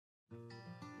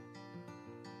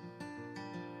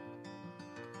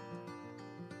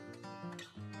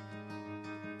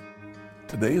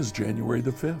Today is January the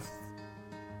 5th.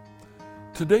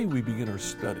 Today we begin our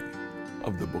study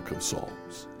of the book of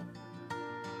Psalms.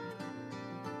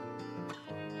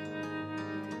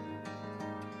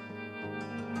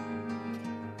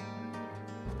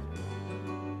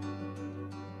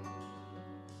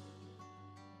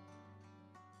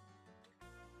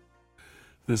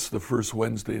 This is the first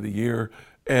Wednesday of the year.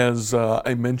 As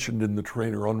I mentioned in the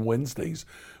trainer, on Wednesdays,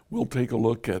 we'll take a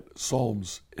look at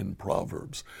Psalms and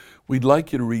Proverbs. We'd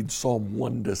like you to read Psalm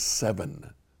 1 to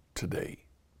 7 today.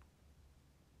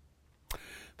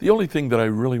 The only thing that I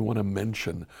really want to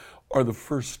mention are the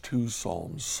first two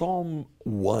Psalms. Psalm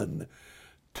 1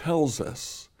 tells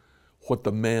us what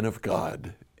the man of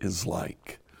God is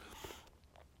like.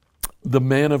 The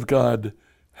man of God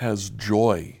has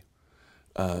joy.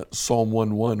 Psalm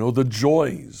 1:1, oh, the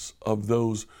joys of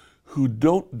those who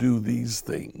don't do these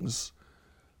things,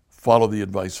 follow the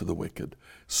advice of the wicked,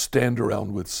 stand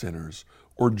around with sinners,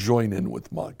 or join in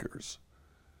with mockers.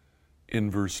 In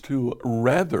verse 2,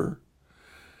 rather,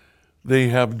 they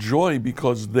have joy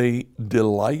because they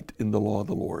delight in the law of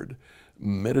the Lord,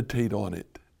 meditate on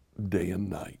it day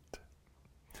and night.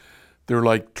 They're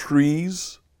like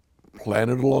trees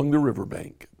planted along the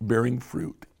riverbank, bearing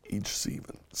fruit each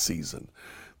season.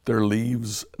 Their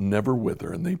leaves never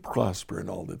wither, and they prosper in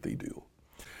all that they do.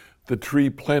 The tree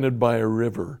planted by a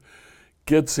river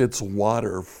gets its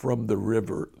water from the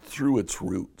river through its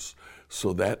roots,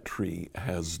 so that tree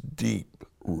has deep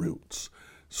roots.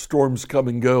 Storms come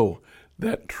and go.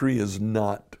 That tree is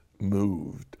not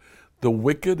moved. The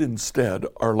wicked instead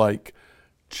are like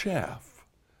chaff,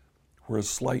 where a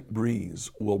slight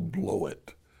breeze will blow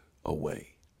it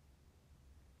away.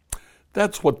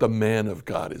 That's what the man of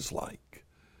God is like.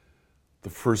 The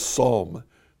first psalm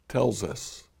tells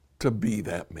us to be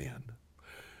that man.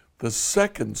 The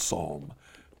second psalm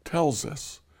tells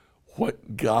us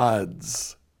what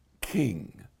God's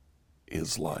king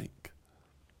is like.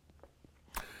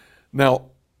 Now,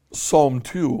 Psalm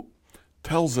 2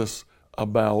 tells us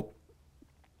about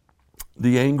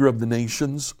the anger of the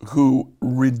nations who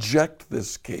reject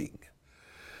this king,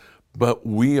 but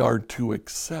we are to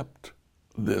accept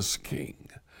this king.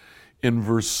 In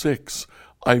verse 6,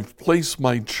 I've placed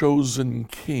my chosen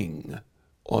king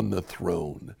on the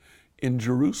throne in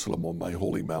Jerusalem on my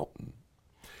holy mountain.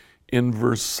 In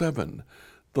verse 7,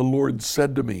 the Lord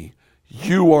said to me,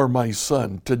 you are my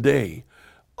son. Today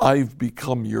I've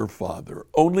become your father.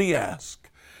 Only ask,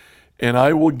 and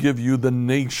I will give you the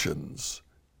nations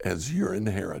as your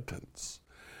inheritance.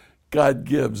 God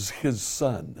gives his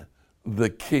son, the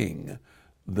king,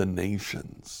 the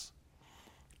nations.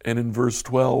 And in verse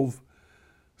 12,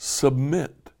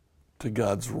 submit to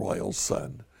God's royal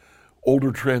son.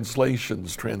 Older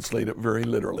translations translate it very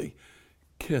literally,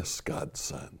 kiss God's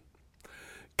son.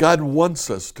 God wants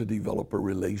us to develop a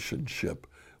relationship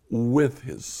with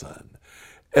his son.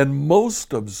 And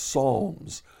most of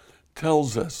Psalms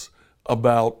tells us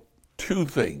about two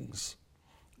things: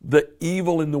 the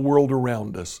evil in the world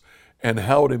around us and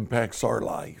how it impacts our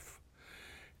life,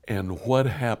 and what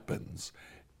happens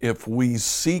if we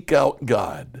seek out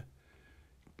God,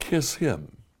 kiss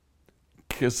him,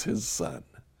 kiss his son,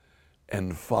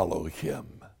 and follow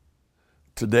him.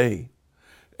 Today,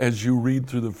 as you read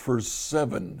through the first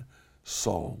 7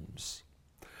 Psalms,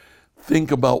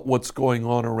 think about what's going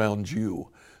on around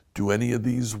you. Do any of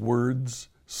these words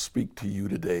speak to you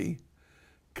today?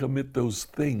 Commit those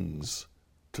things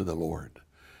to the Lord.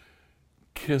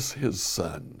 Kiss his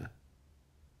son.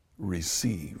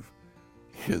 Receive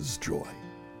his joy.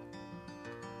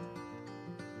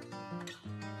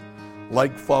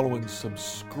 Like, follow, and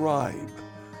subscribe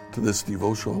to this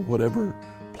devotional on whatever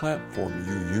platform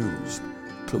you used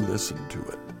to listen to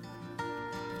it.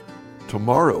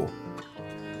 Tomorrow,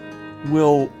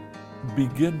 we'll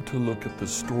begin to look at the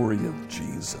story of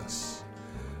Jesus.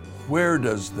 Where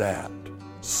does that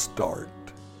start?